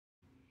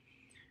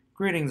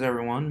Greetings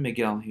everyone,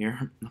 Miguel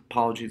here.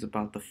 Apologies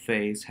about the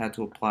face, had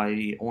to apply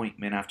the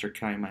ointment after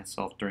cutting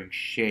myself during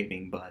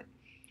shaving, but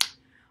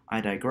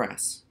I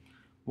digress.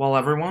 Well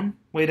everyone,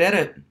 we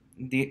did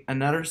it!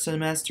 Another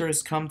semester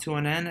has come to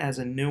an end as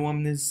a new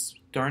one is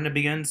starting to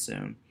begin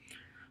soon.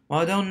 While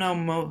I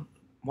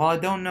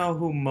don't know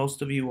who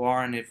most of you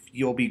are and if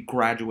you'll be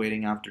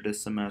graduating after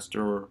this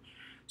semester or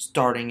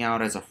starting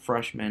out as a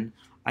freshman,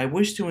 I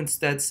wish to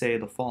instead say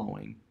the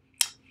following.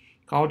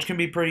 College can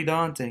be pretty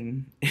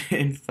daunting.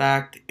 In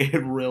fact,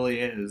 it really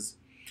is.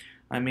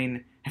 I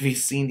mean, have you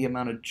seen the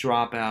amount of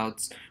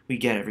dropouts we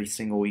get every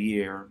single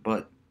year?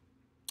 But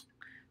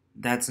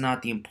that's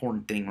not the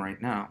important thing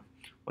right now.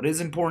 What is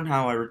important,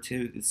 however,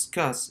 to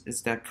discuss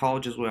is that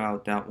college is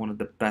without doubt one of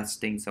the best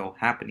things that will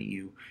happen to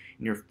you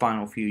in your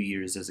final few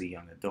years as a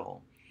young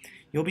adult.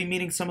 You'll be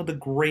meeting some of the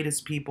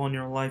greatest people in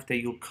your life that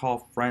you'll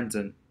call friends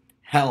and,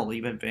 hell,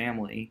 even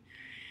family.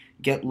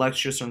 Get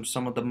lectures from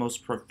some of the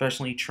most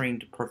professionally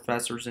trained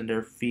professors in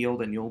their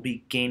field, and you'll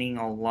be gaining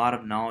a lot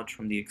of knowledge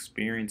from the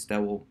experience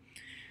that will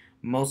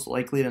most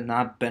likely to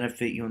not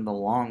benefit you in the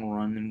long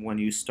run and when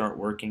you start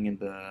working in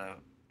the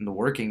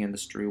working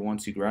industry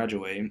once you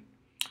graduate,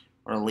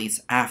 or at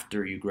least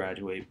after you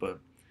graduate,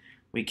 but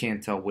we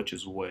can't tell which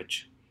is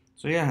which.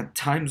 So yeah,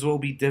 times will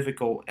be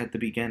difficult at the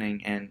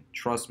beginning, and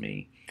trust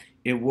me,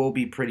 it will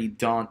be pretty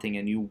daunting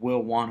and you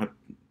will want to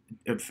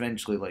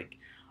eventually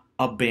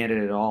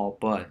abandon it all,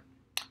 but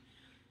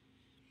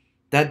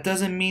that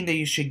doesn't mean that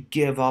you should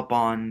give up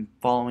on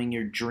following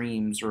your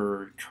dreams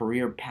or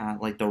career path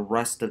like the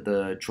rest of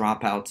the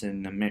dropouts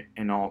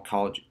in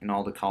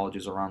all the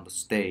colleges around the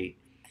state.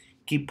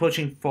 Keep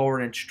pushing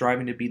forward and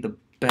striving to be the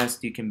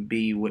best you can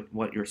be with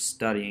what you're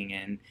studying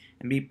in,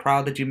 and be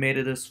proud that you made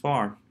it this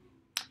far.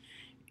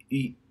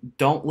 You-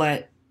 Don't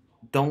let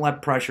don't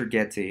let pressure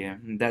get to you.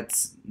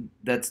 That's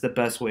the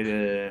best way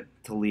to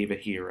leave it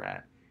here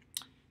at.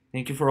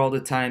 Thank you for all the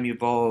time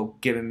you've all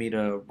given me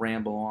to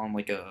ramble on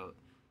like a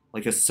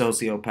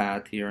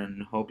sociopath here,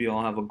 and hope you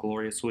all have a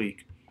glorious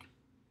week.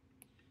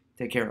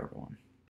 Take care, everyone.